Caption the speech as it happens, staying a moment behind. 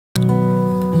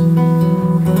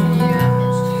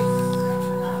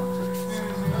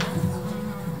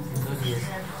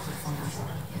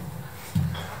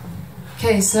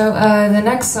Okay, so the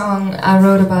next song I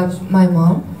wrote about my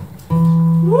mom.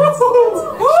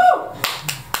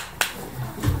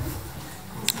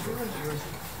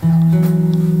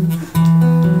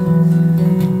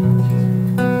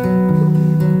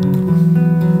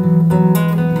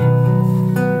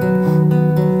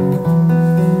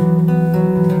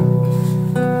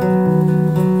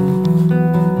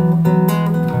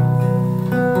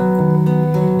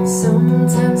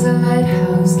 Sometimes a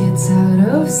lighthouse gets out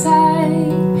of sight.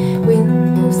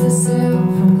 Wind moves the sail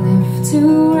from left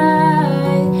to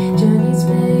right. Journeys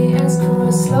may ask for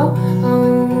a slow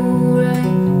ride.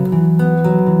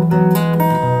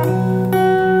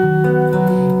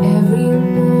 Every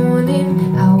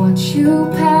morning I watch you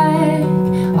pack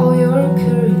all your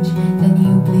courage, then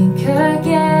you blink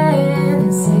again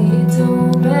and say it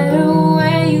don't matter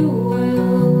where you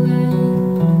will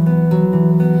land.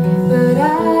 But I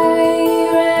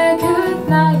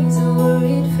recognize where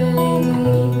it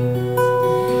fades,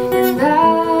 and I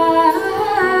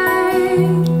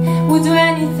would do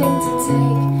anything to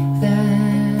take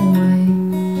that away.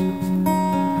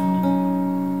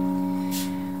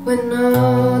 When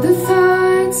all the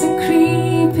thoughts are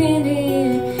creeping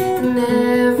in, and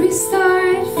every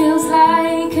start feels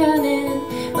like an end,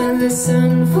 when the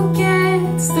sun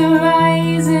forgets to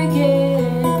rise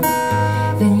again,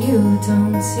 then you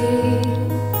don't see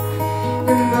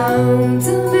the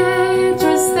mountain that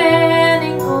you're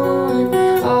standing on,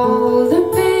 all the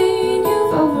pain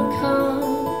you've overcome.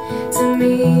 To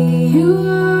me, you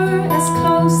are as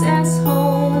close as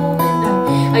home,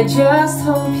 and I just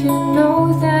hope you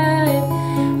know that.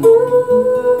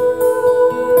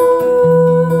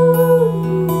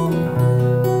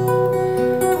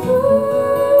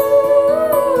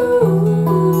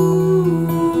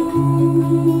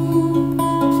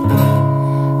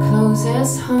 Close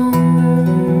as home.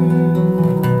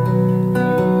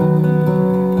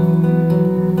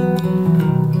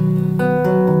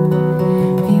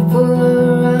 People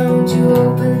around you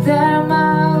open their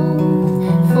mouth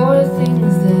for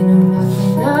things they know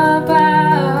nothing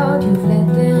about. You've let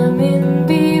them in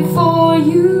before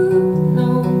you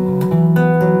know.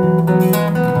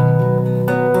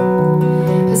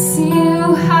 I see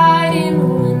you hiding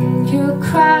when you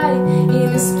cry. In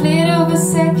a split of a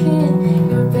second,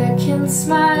 your back can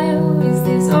smile. Is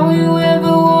this all you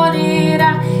ever wanted? I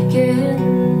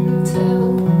can't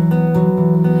tell,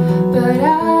 but I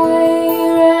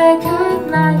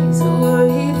recognize a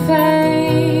worried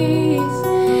face,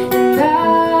 and I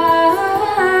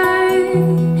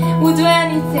would do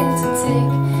anything to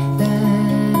take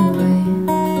that away.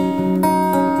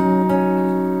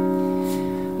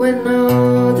 When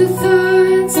all the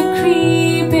thoughts are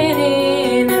creeping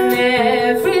in, and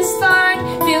every start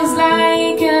feels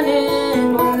like an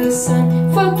end, when the sun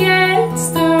forgets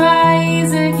to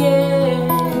rise again,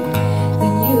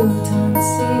 then you don't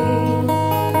see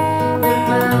the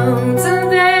mountain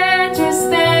that you're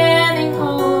standing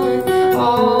on,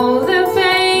 all the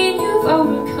pain you've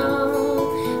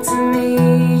overcome. To me,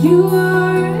 you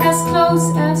are as close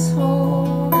as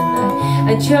home, and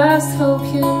I just hope